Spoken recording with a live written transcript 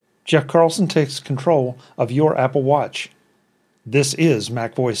Jeff Carlson takes control of your Apple Watch. This is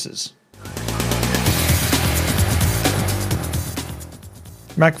MacVoices.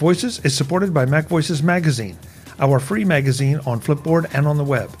 MacVoices is supported by MacVoices Magazine, our free magazine on Flipboard and on the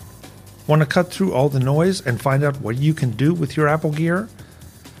web. Want to cut through all the noise and find out what you can do with your Apple gear?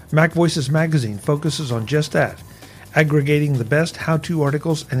 MacVoices Magazine focuses on just that, aggregating the best how-to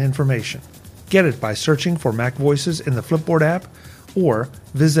articles and information. Get it by searching for MacVoices in the Flipboard app or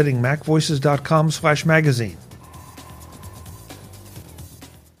visiting macvoices.com/magazine.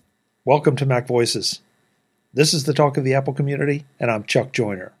 Welcome to MacVoices. This is the talk of the Apple community, and I'm Chuck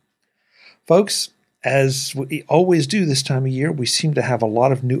Joyner. Folks, as we always do this time of year, we seem to have a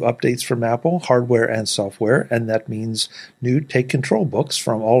lot of new updates from Apple, hardware and software, and that means new Take Control books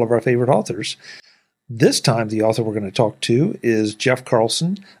from all of our favorite authors. This time, the author we're going to talk to is Jeff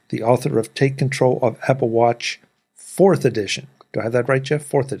Carlson, the author of Take Control of Apple Watch 4th edition. Do I have that right, Jeff?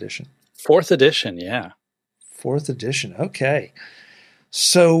 4th edition. 4th edition, yeah. 4th edition, okay.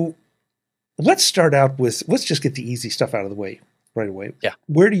 So let's start out with, let's just get the easy stuff out of the way right away. Yeah.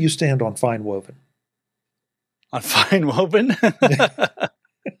 Where do you stand on fine woven? On fine woven? Like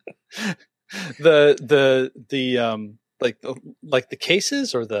the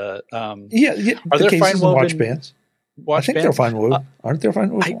cases or the yeah are the there cases fine and woven watch bands? I think they're fine woven. Aren't they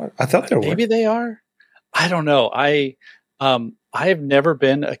fine woven? I thought they were. Maybe they are. I don't know. I have never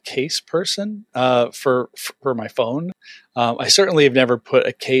been a case person for my phone. I certainly have never put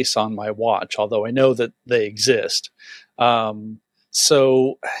a case on my watch, although I know that they exist.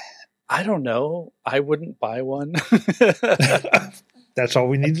 So I don't know. I wouldn't buy one. That's all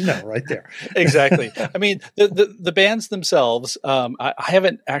we need to know right there. Exactly. I mean, the bands themselves, I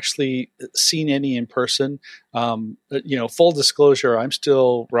haven't actually seen any in person. Full disclosure, I'm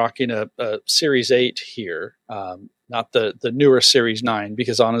still rocking a Series 8 here, not the newer Series 9,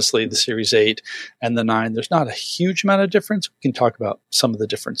 because honestly, the Series 8 and the 9, there's not a huge amount of difference. We can talk about some of the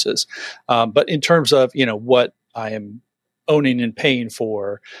differences. But in terms of, what I am owning and paying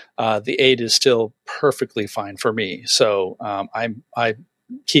for, the 8 is still perfectly fine for me. So I'm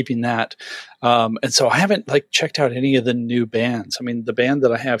keeping that. And so I haven't checked out any of the new bands. I mean, the band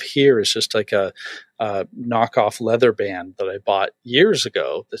that I have here is just like a knockoff leather band that I bought years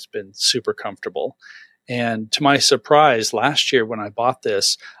ago that's been super comfortable. And to my surprise, last year when I bought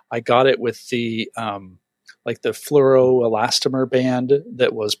this, I got it with the the fluoro elastomer band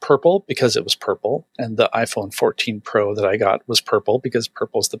that was purple because it was purple, and the iPhone 14 Pro that I got was purple because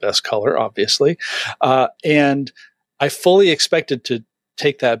purple is the best color, obviously. And I fully expected to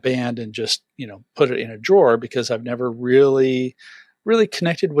take that band and just, put it in a drawer because I've never really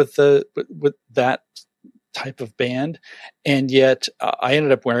connected with that type of band. And yet I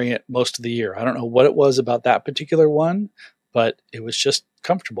ended up wearing it most of the year. I don't know what it was about that particular one, but it was just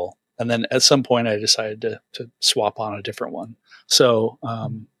comfortable. And then at some point I decided to swap on a different one. So, I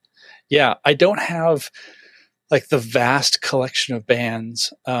don't have the vast collection of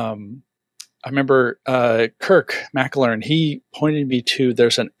bands. I remember Kirk McElern, he pointed me to,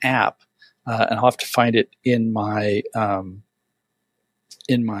 there's an app, and I'll have to find it in my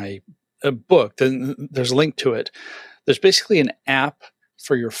book. Then there's a link to it. There's basically an app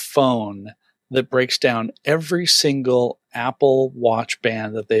for your phone that breaks down every single Apple Watch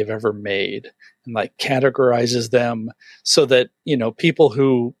band that they've ever made and categorizes them so that, people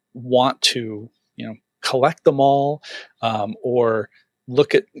who want to, collect them all, or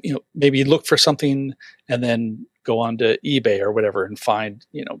look at, maybe look for something and then go on to eBay or whatever and find,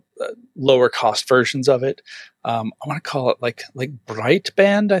 lower cost versions of it. I want to call it like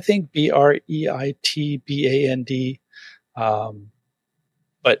Breitband, I think, Breitband.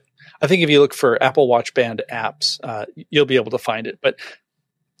 But I think if you look for Apple Watch Band apps, you'll be able to find it. But,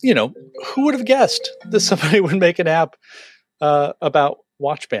 who would have guessed that somebody would make an app about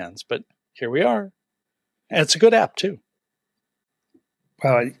watch bands? But here we are. And it's a good app, too.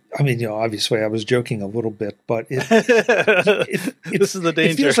 Well, I mean, obviously I was joking a little bit, but this is the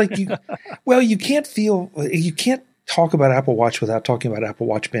danger. It feels like you can't talk about Apple Watch without talking about Apple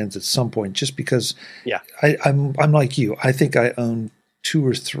Watch bands at some point, just because I'm like you. I think I own 2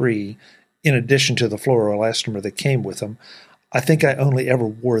 or 3 in addition to the fluoroelastomer that came with them. I think I only ever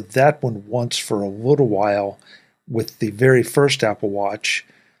wore that one once for a little while with the very first Apple Watch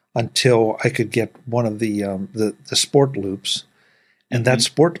until I could get one of the sport loops. And that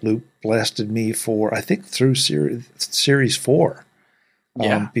sport loop lasted me for, I think, through Series 4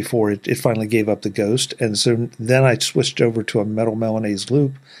 before it finally gave up the ghost. And so then I switched over to a metal Milanese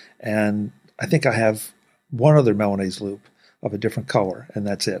loop, and I think I have one other Milanese loop of a different color, and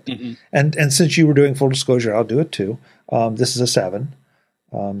that's it. And since you were doing full disclosure, I'll do it too. This is a 7.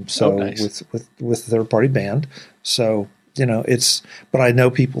 Nice. with third party band. So, but I know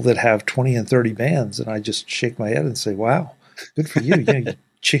people that have 20 and 30 bands, and I just shake my head and say, wow, good for you. You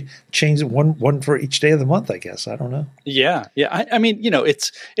change one for each day of the month, I guess. I don't know. Yeah. I mean,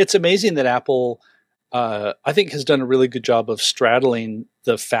 it's amazing that Apple, I think, has done a really good job of straddling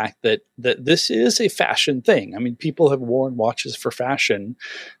the fact that this is a fashion thing. I mean, people have worn watches for fashion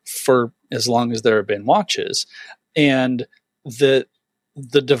for as long as there have been watches, and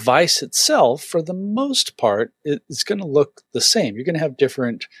the device itself, for the most part, is going to look the same. You're going to have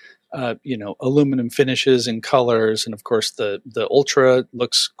different, aluminum finishes and colors, and of course, the Ultra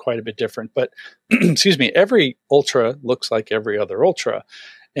looks quite a bit different. But excuse me, every Ultra looks like every other Ultra,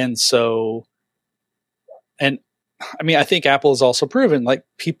 and so, and I mean, I think Apple has also proven like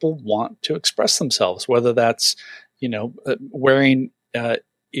people want to express themselves, whether that's wearing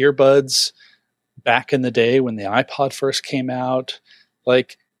earbuds back in the day when the iPod first came out.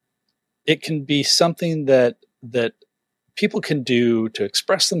 Like, it can be something that people can do to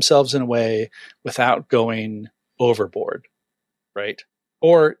express themselves in a way without going overboard, right?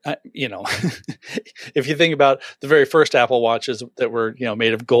 Or, if you think about the very first Apple watches that were,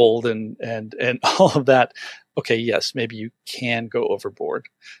 made of gold and all of that, okay, yes, maybe you can go overboard.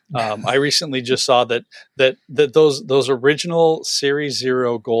 I recently just saw that those original Series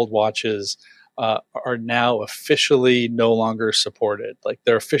 0 gold watches are now officially no longer supported. Like,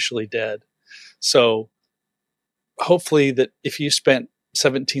 they're officially dead. So hopefully that if you spent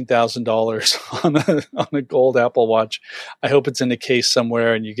 $17,000 on a gold Apple Watch, I hope it's in a case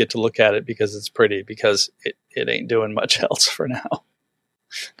somewhere and you get to look at it because it's pretty, because it ain't doing much else for now.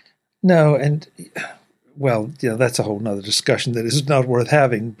 No, and well, that's a whole nother discussion that is not worth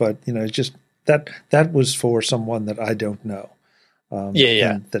having. But just that was for someone that I don't know.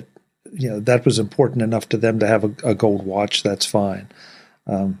 Yeah. And that was important enough to them to have a gold watch. That's fine.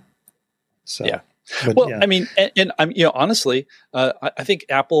 Yeah. I mean, and I'm, honestly, I think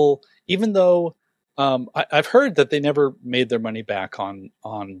Apple, even though I've heard that they never made their money back on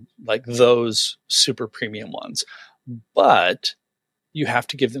like those super premium ones, but you have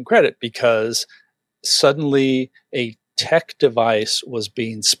to give them credit because suddenly a tech device was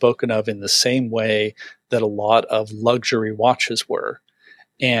being spoken of in the same way that a lot of luxury watches were.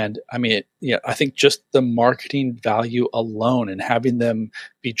 And I mean, I think just the marketing value alone and having them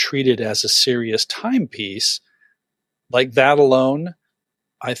be treated as a serious timepiece, like that alone,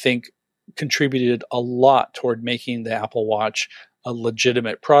 I think contributed a lot toward making the Apple Watch a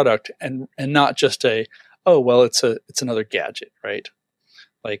legitimate product and not just it's another gadget, right?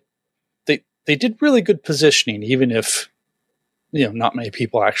 Like they did really good positioning, even if not many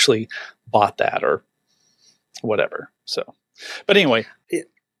people actually bought that or whatever. So, but anyway.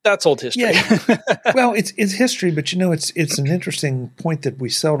 That's old history. Yeah. Well, it's history, but it's an interesting point that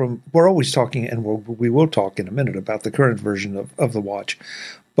we're always talking, and we will talk in a minute about the current version of the watch,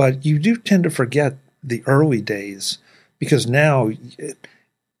 but you do tend to forget the early days because now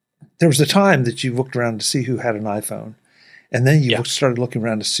there was a time that you looked around to see who had an iPhone, and then you started looking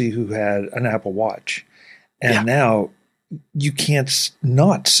around to see who had an Apple Watch, and now you can't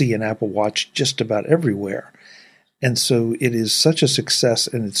not see an Apple Watch just about everywhere. And so it is such a success,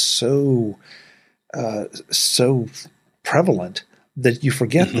 and it's so prevalent that you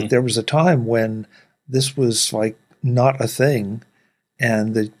forget that there was a time when this was like not a thing,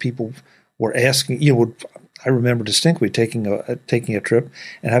 and that people were asking. I remember distinctly taking a trip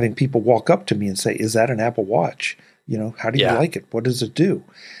and having people walk up to me and say, "Is that an Apple Watch? How do you like it? What does it do?"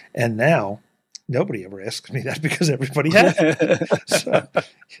 And now nobody ever asks me that because everybody has it. So,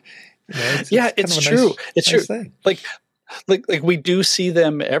 it's true. It's true. Thing. Like we do see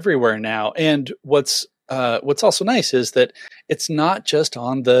them everywhere now. And what's also nice is that it's not just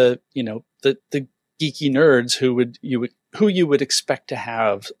on the geeky nerds who you would expect to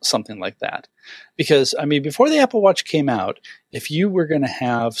have something like that. Because I mean, before the Apple Watch came out, if you were going to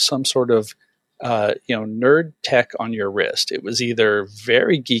have some sort of nerd tech on your wrist, it was either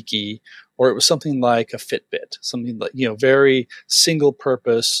very geeky or it was something like a Fitbit, something like very single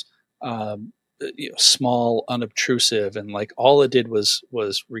purpose. Small, unobtrusive, and like all it did was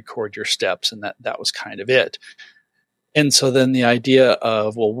record your steps, and that was kind of it. And so then the idea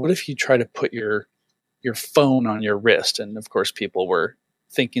of, well, what if you try to put your phone on your wrist? And of course, people were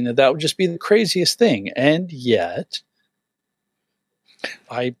thinking that would just be the craziest thing, and yet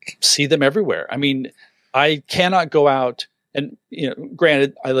I see them everywhere. I mean, I cannot go out, and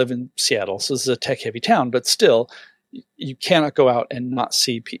granted, I live in Seattle, so this is a tech-heavy town, but still. You cannot go out and not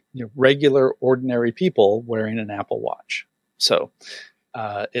see regular, ordinary people wearing an Apple Watch. So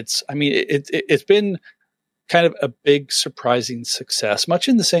it's been kind of a big surprising success, much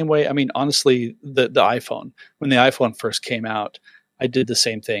in the same way. I mean, honestly, the iPhone, when the iPhone first came out, I did the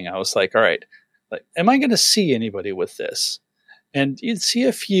same thing. I was like, all right, like, am I going to see anybody with this? And you'd see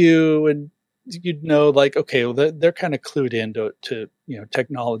a few and you'd know like, okay, well, they're kind of clued into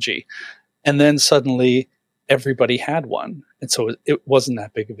technology. And then suddenly everybody had one. And so it wasn't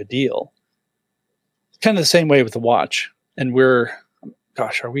that big of a deal. Kind of the same way with the watch. And are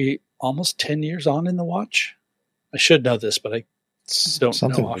we almost 10 years on in the watch? I should know this, but I don't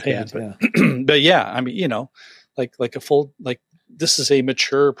know offhand. Like that, yeah. But yeah, I mean, like a full, like this is a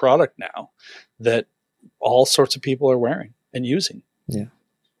mature product now that all sorts of people are wearing and using. Yeah.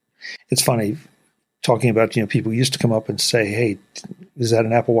 It's funny talking about, people used to come up and say, hey, is that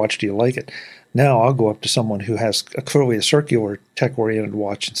an Apple Watch? Do you like it? Now I'll go up to someone who has clearly a circular tech-oriented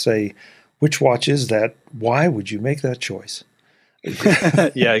watch and say, which watch is that? Why would you make that choice?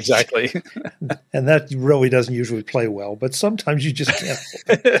 Yeah, exactly. And that really doesn't usually play well, but sometimes you just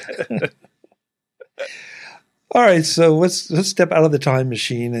can't. All right, so let's step out of the time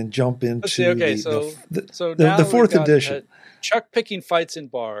machine and jump into the fourth edition. Chuck picking fights in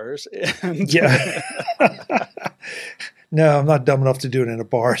bars. Yeah. No, I'm not dumb enough to do it in a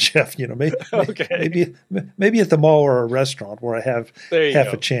bar, Jeff. Maybe at the mall or a restaurant where I have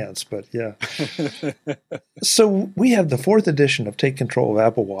half a chance. But yeah. So we have the fourth edition of Take Control of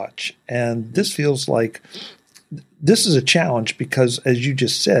Apple Watch, and this feels like this is a challenge because, as you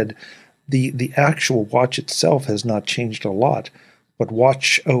just said, the actual watch itself has not changed a lot, but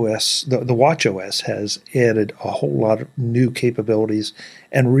Watch OS, the Watch OS has added a whole lot of new capabilities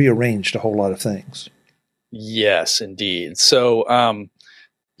and rearranged a whole lot of things. Yes, indeed. So,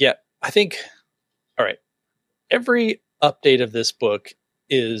 I think, all right, every update of this book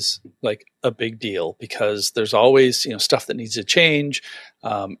is like a big deal because there's always, stuff that needs to change.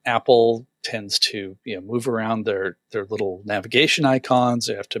 Apple tends to, move around their little navigation icons.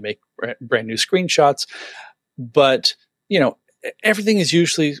 They have to make brand new screenshots, but, everything is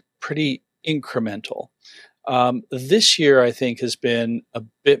usually pretty incremental. This year, I think, has been a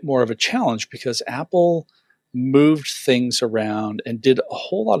bit more of a challenge because Apple moved things around and did a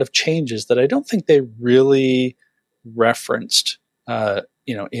whole lot of changes that I don't think they really referenced,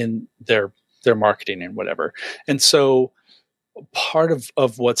 in their marketing and whatever. And so part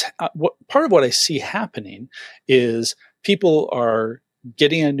of what I see happening is people are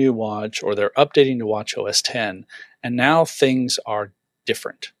getting a new watch or they're updating to Watch OS 10, and now things are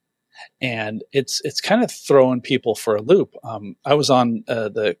different. And it's kind of throwing people for a loop. I was on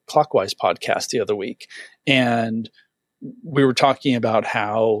the Clockwise podcast the other week, and we were talking about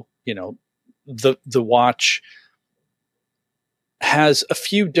how the watch has a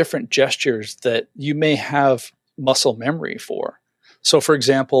few different gestures that you may have muscle memory for. So, for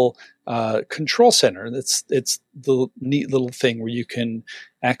example, Control Center. It's the neat little thing where you can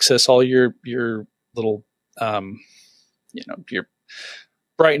access all your little your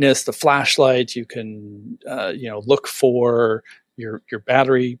brightness, the flashlight. You can look for your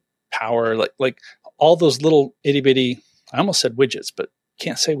battery power, like all those little itty bitty. I almost said widgets, but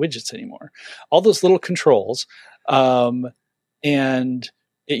can't say widgets anymore. All those little controls, and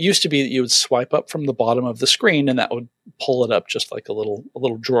it used to be that you would swipe up from the bottom of the screen, and that would pull it up just like a little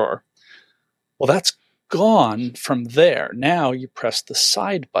drawer. Well, that's gone from there. Now you press the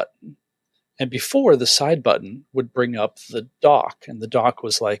side button. And before, the side button would bring up the dock, and the dock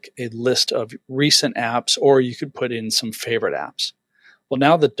was like a list of recent apps, or you could put in some favorite apps. Well,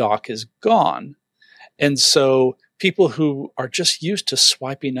 now the dock is gone. And so people who are just used to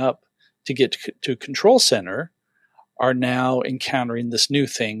swiping up to get to Control Center are now encountering this new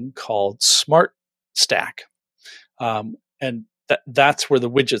thing called Smart Stack. And that's where the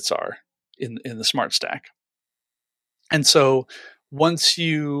widgets are in the Smart Stack. And so once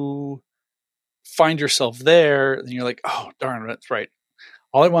you find yourself there, and you're like, oh, darn, that's right.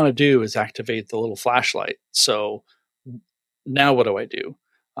 All I want to do is activate the little flashlight. So now what do I do?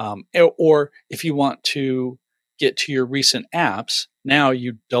 Or if you want to get to your recent apps, now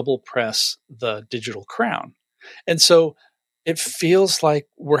you double press the digital crown. And so it feels like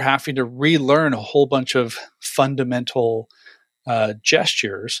we're having to relearn a whole bunch of fundamental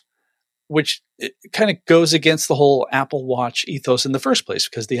gestures, which kind of goes against the whole Apple Watch ethos in the first place,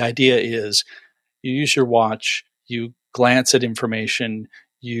 because the idea is you use your watch, you glance at information,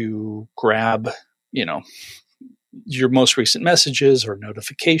 you grab, your most recent messages or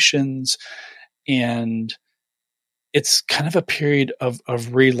notifications, and it's kind of a period of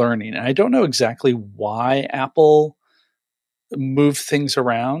relearning. And I don't know exactly why Apple moved things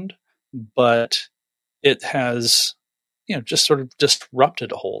around, but it has, just sort of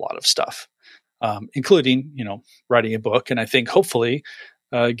disrupted a whole lot of stuff. including, writing a book. And I think hopefully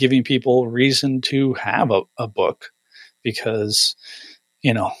giving people reason to have a book, because,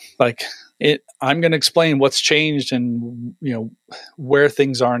 I'm going to explain what's changed and, where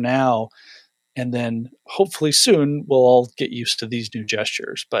things are now. And then hopefully soon we'll all get used to these new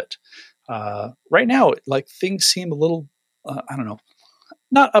gestures. But right now, things seem a little, I don't know,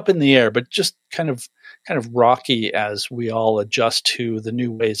 not up in the air, but just kind of rocky as we all adjust to the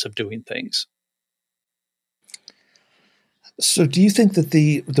new ways of doing things. So do you think that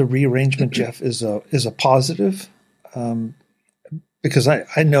the rearrangement, Jeff, is a positive? Because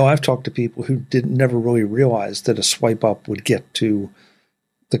I know I've talked to people who never really realized that a swipe up would get to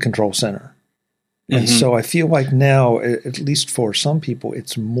the control center. And so I feel like now, at least for some people,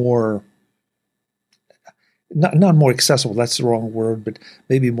 it's more, not more accessible, that's the wrong word, but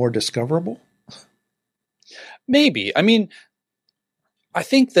maybe more discoverable. Maybe. I mean, I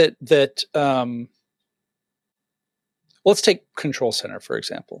think that let's take Control Center, for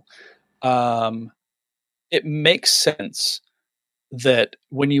example. It makes sense that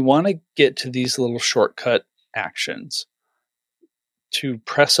when you want to get to these little shortcut actions, to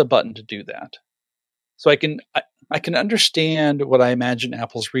press a button to do that. So I can understand what I imagine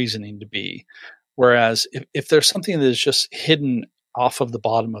Apple's reasoning to be. Whereas if there's something that is just hidden off of the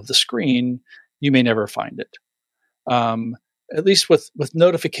bottom of the screen, you may never find it. At least with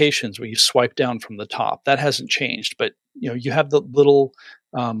notifications, where you swipe down from the top, that hasn't changed. But you have the little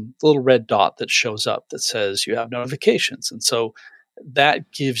red dot that shows up that says you have notifications, and so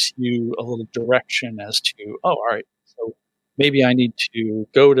that gives you a little direction as to, all right, so maybe I need to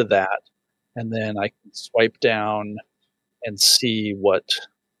go to that, and then I can swipe down and see what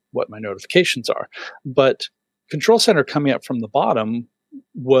my notifications are. But Control Center coming up from the bottom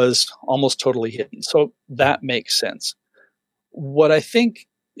was almost totally hidden, so that makes sense. What I think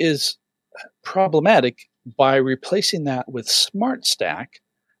is problematic, by replacing that with Smart Stack,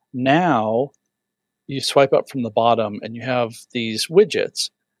 now you swipe up from the bottom and you have these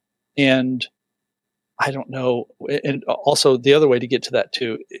widgets. And I don't know. And also the other way to get to that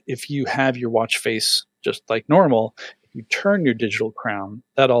too, if you have your watch face just like normal, if you turn your digital crown,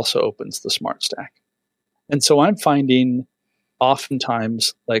 that also opens the Smart Stack. And so I'm finding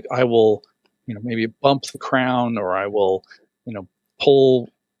oftentimes, like, I will, maybe bump the crown, or I will, pull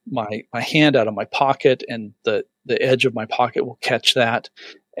my hand out of my pocket, and the edge of my pocket will catch that.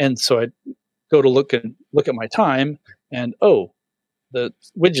 And so I go to look at my time, and the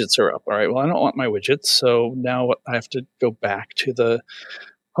widgets are up. All right, well, I don't want my widgets, so now I have to go back to the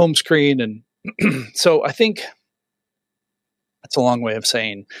home screen. And so I think that's a long way of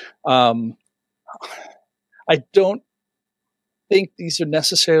saying, I don't think these are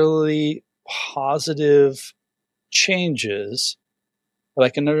necessarily positive changes, but I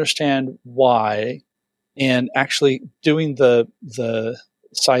can understand why. And actually doing the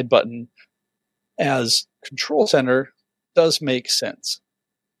side button as Control Center does make sense.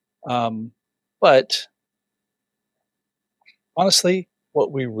 But honestly,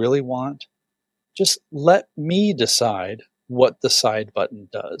 what we really want, just let me decide what the side button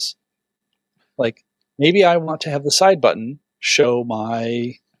does. Like, maybe I want to have the side button show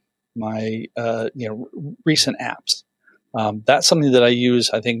my recent apps. That's something that I use,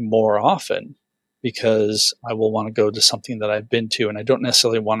 I think, more often, because I will want to go to something that I've been to, and I don't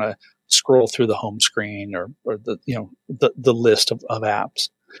necessarily want to scroll through the home screen or the list of apps.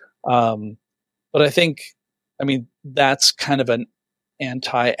 But I think, that's kind of an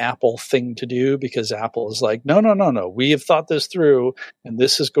anti-Apple thing to do, because Apple is like, no, we have thought this through, and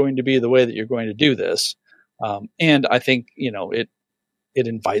this is going to be the way that you're going to do this. And I think, it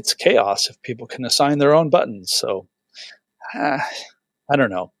invites chaos if people can assign their own buttons. So I don't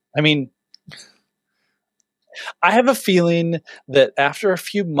know. I have a feeling that after a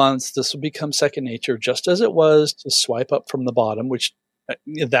few months, this will become second nature, just as it was to swipe up from the bottom, which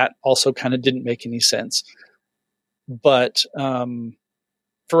that also kind of didn't make any sense. But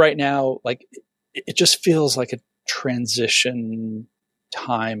for right now, like, it just feels like a transition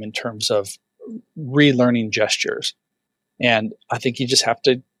time in terms of relearning gestures. And I think you just have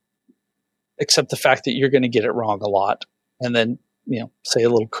to accept the fact that you're going to get it wrong a lot, and then, say a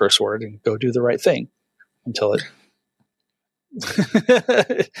little curse word and go do the right thing until it,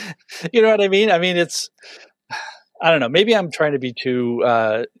 you know what I mean? It's, I don't know, maybe I'm trying to be too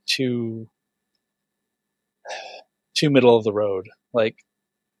middle of the road. Like,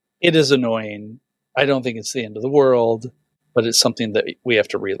 it is annoying. I don't think it's the end of the world, but it's something that we have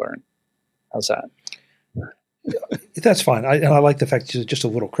to relearn. How's that? That's fine. I like the fact that it's just a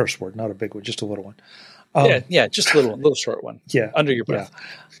little curse word, not a big one, just a little one. Yeah, just a little short one. Yeah, under your breath.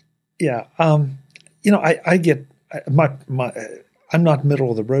 Yeah. I get my I'm not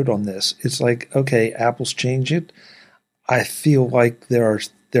middle of the road on this. It's like, okay, Apple's changed it. I feel like there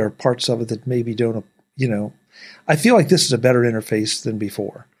are parts of it that maybe don't, I feel like this is a better interface than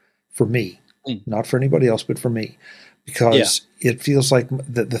before for me, not for anybody else, but for me, because it feels like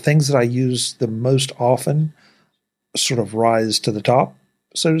the things that I use the most often sort of rise to the top,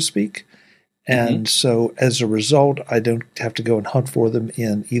 so to speak. And so as a result, I don't have to go and hunt for them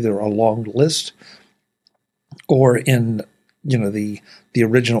in either a long list or in, the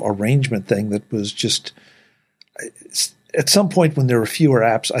original arrangement thing that was just at some point when there were fewer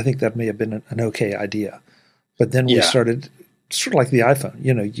apps, I think that may have been an okay idea. But then we started sort of like the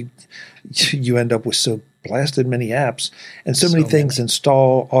iPhone, you end up with so blasted many apps and so many things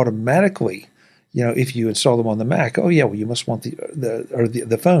install automatically. If you install them on the Mac, you must want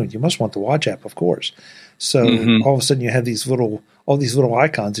the phone. You must want the Watch app, of course. So all of a sudden you have all these little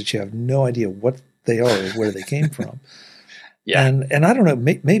icons that you have no idea what they are or where they came from. And I don't know,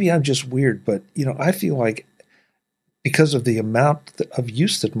 maybe I'm just weird, but I feel like because of the amount of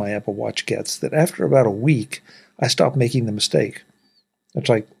use that my Apple Watch gets, that after about a week, I stop making the mistake. It's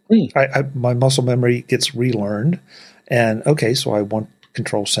like my muscle memory gets relearned, and okay, so I want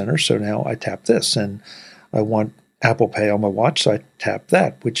Control Center, so now I tap this, and I want Apple Pay on my watch, so I tap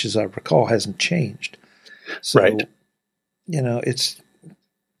that, which, as I recall, hasn't changed. So, it's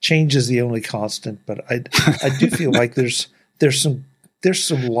change is the only constant, but I do feel like there's some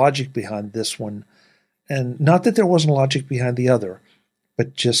logic behind this one, and not that there wasn't logic behind the other,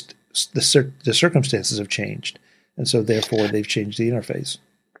 but just the circumstances have changed, and so therefore they've changed the interface.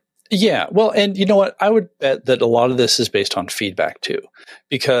 Yeah, well, and you know what? I would bet that a lot of this is based on feedback too,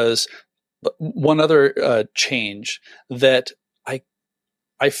 because one other change that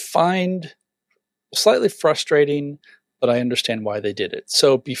I find slightly frustrating, but I understand why they did it.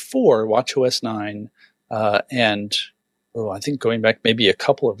 So before WatchOS 9, and I think going back maybe a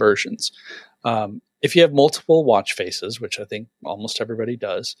couple of versions, if you have multiple watch faces, which I think almost everybody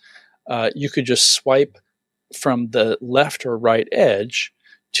does, you could just swipe from the left or right edge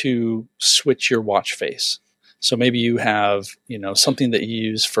to switch your watch face. So maybe you have, something that you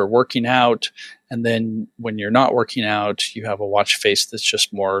use for working out, and then when you're not working out, you have a watch face that's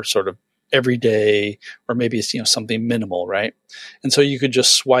just more sort of everyday, or maybe it's, something minimal, right? And so you could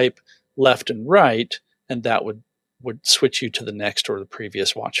just swipe left and right, and that would switch you to the next or the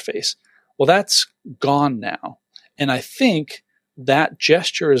previous watch face. Well, that's gone now. And I think that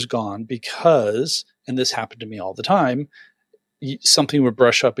gesture is gone because, and this happened to me all the time, something would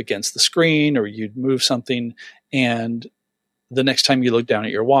brush up against the screen, or you'd move something, and the next time you look down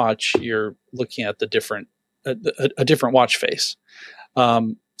at your watch, you're looking at a different watch face.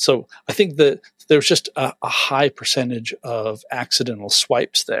 So I think that there's just a high percentage of accidental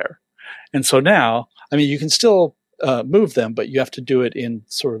swipes there. And so now, you can still move them, but you have to do it in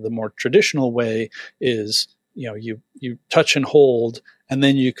sort of the more traditional way is, you touch and hold, and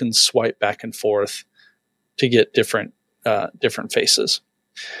then you can swipe back and forth to get different faces.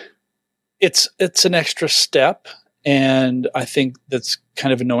 It's an extra step, and I think that's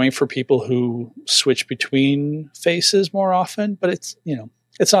kind of annoying for people who switch between faces more often, but it's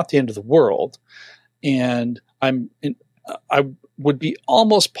not the end of the world. And I would be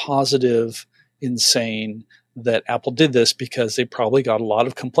almost positive in saying that Apple did this because they probably got a lot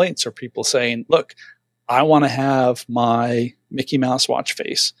of complaints or people saying, look, I want to have my Mickey Mouse watch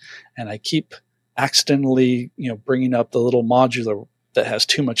face, and I keep accidentally, bringing up the little modular that has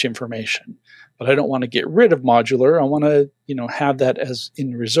too much information, but I don't want to get rid of modular. I want to, have that as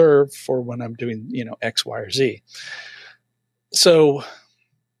in reserve for when I'm doing, X, Y, or Z. So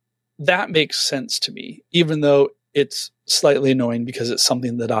that makes sense to me, even though it's slightly annoying because it's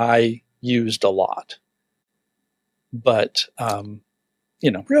something that I used a lot. But,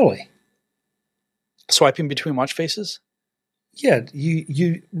 Really? Swiping between watch faces? Yeah,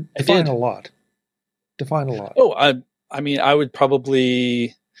 you define a lot. Define a lot. Oh, I would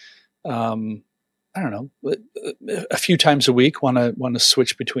probably, I don't know, a few times a week want to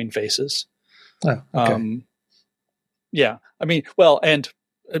switch between faces. Oh, okay. Yeah. And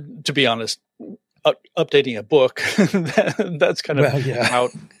to be honest, updating a book, that's kind of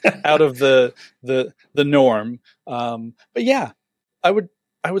out of the norm. But yeah, I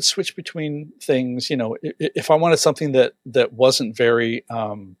would switch between things, if I wanted something that wasn't very,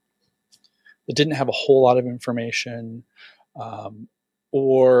 that didn't have a whole lot of information,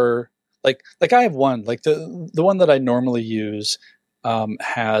 or like I have one, like the one that I normally use,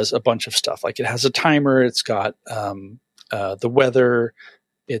 has a bunch of stuff. Like it has a timer. It's got, the weather.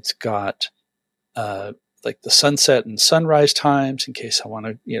 It's got, like the sunset and sunrise times in case I want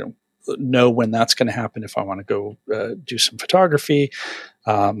to, know when that's going to happen if I want to go do some photography.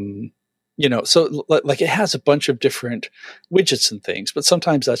 So like it has a bunch of different widgets and things, but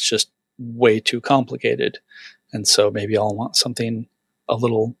sometimes that's just way too complicated. And so maybe I'll want something a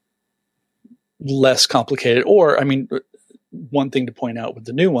little less complicated. Or, I mean, one thing to point out with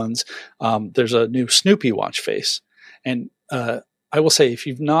the new ones, there's a new Snoopy watch face. And I will say, if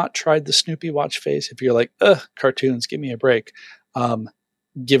you've not tried the Snoopy watch face, if you're like, cartoons, give me a break,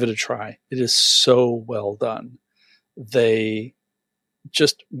 give it a try. It is so well done. They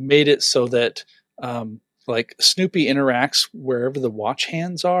just made it so that like Snoopy interacts wherever the watch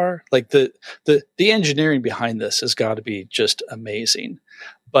hands are. Like the engineering behind this has got to be just amazing.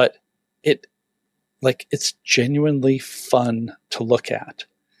 But it's genuinely fun to look at.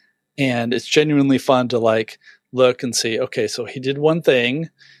 And it's genuinely fun to like look and see, okay, so he did one thing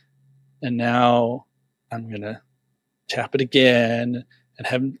and now I'm going to tap it again and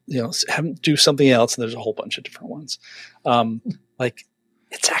have him do something else. And there's a whole bunch of different ones.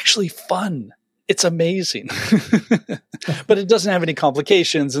 It's actually fun. It's amazing, but it doesn't have any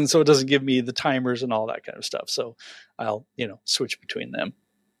complications. And so it doesn't give me the timers and all that kind of stuff. So I'll, switch between them.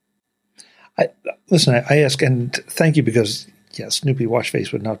 I ask, and thank you, because Snoopy watch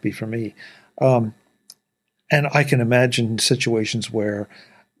face would not be for me. And I can imagine situations where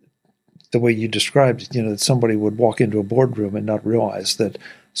the way you described it, that somebody would walk into a boardroom and not realize that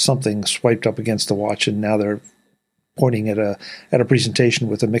something swiped up against the watch, and now they're pointing at a presentation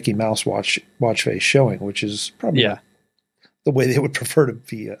with a Mickey Mouse watch face showing, which is probably the way they would prefer to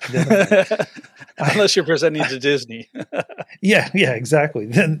be identified. Unless you're presenting to Disney. yeah, exactly.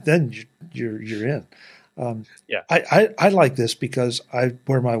 Then you're in. I like this because I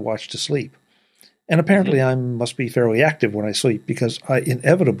wear my watch to sleep. And apparently I must be fairly active when I sleep, because I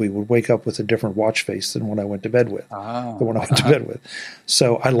inevitably would wake up with a different watch face than when I went to bed with.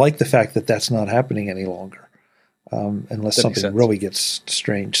 So I like the fact that that's not happening any longer, unless something really gets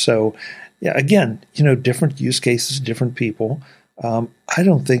strange. So, again, different use cases, different people. I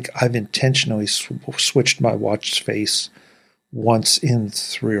don't think I've intentionally switched my watch face once in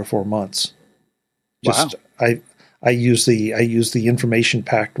 3 or 4 months. Just I use the information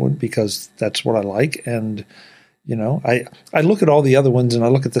packed one because that's what I like. And, I look at all the other ones and I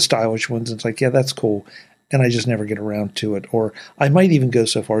look at the stylish ones and it's like, yeah, that's cool. And I just never get around to it. Or I might even go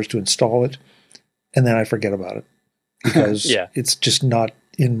so far as to install it and then I forget about it because it's just not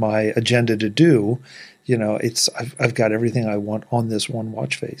in my agenda to do. I've got everything I want on this one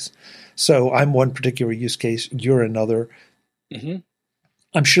watch face. So I'm one particular use case. You're another. Mm-hmm.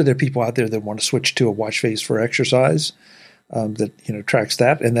 I'm sure there are people out there that want to switch to a watch face for exercise that tracks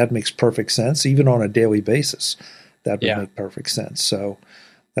that, and that makes perfect sense. Even on a daily basis, that would make perfect sense. So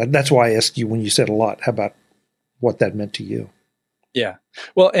that's why I asked you when you said a lot about what that meant to you. Yeah.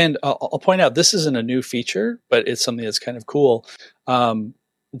 Well, and I'll point out this isn't a new feature, but it's something that's kind of cool.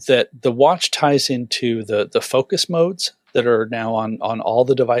 That the watch ties into the focus modes that are now on all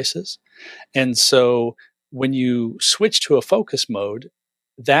the devices, and so when you switch to a focus mode,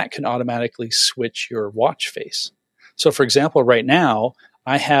 that can automatically switch your watch face. So, for example, right now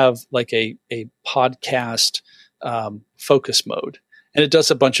I have like a podcast focus mode, and it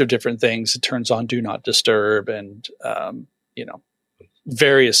does a bunch of different things. It turns on Do Not Disturb and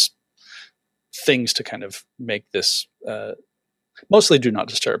various things to kind of make this mostly Do Not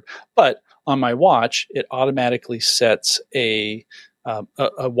Disturb. But on my watch, it automatically sets a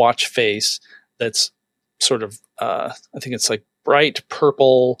watch face that's sort of I think it's like bright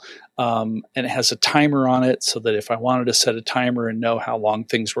purple, and it has a timer on it so that if I wanted to set a timer and know how long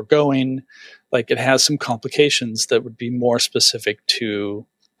things were going, like it has some complications that would be more specific to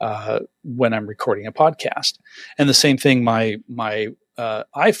when I'm recording a podcast. And the same thing, my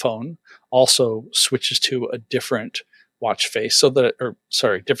iPhone also switches to a different watch face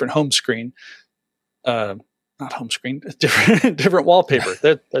different home screen, not home screen, different wallpaper.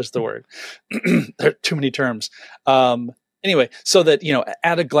 There's the word. There are too many terms. Anyway, so that,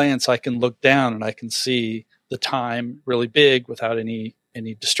 at a glance, I can look down and I can see the time really big without any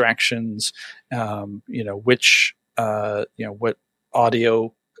distractions, which, what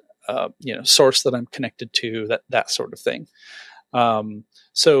audio, source that I'm connected to, that sort of thing.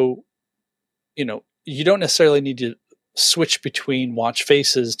 So, you don't necessarily need to switch between watch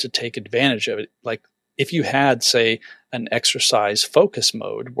faces to take advantage of it. Like if you had, say, an exercise focus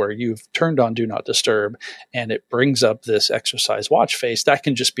mode where you've turned on Do Not Disturb and it brings up this exercise watch face, that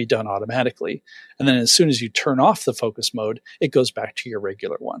can just be done automatically. And then as soon as you turn off the focus mode, it goes back to your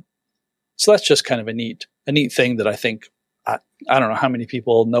regular one. So that's just kind of a neat thing that I think, I don't know how many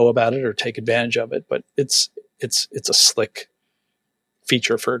people know about it or take advantage of it, but it's a slick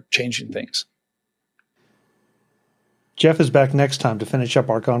feature for changing things. Jeff is back next time to finish up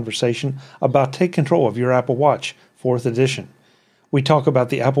our conversation about Take Control of Your Apple Watch, 4th edition. We talk about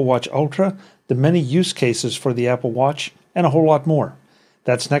the Apple Watch Ultra, the many use cases for the Apple Watch, and a whole lot more.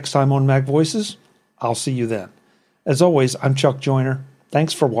 That's next time on MacVoices. I'll see you then. As always, I'm Chuck Joyner.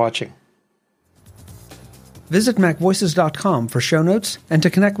 Thanks for watching. Visit MacVoices.com for show notes and to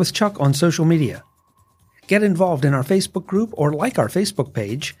connect with Chuck on social media. Get involved in our Facebook group or like our Facebook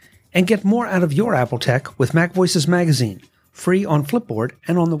page, and get more out of your Apple tech with MacVoices Magazine, free on Flipboard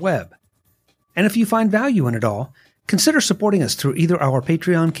and on the web. And if you find value in it all, consider supporting us through either our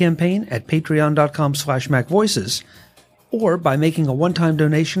Patreon campaign at patreon.com/MacVoices or by making a one-time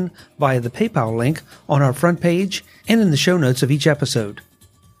donation via the PayPal link on our front page and in the show notes of each episode.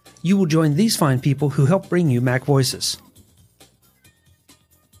 You will join these fine people who help bring you MacVoices.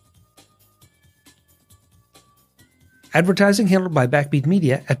 Advertising handled by Backbeat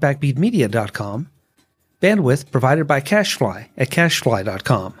Media at backbeatmedia.com. Bandwidth provided by CacheFly at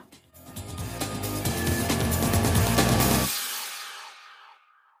cachefly.com.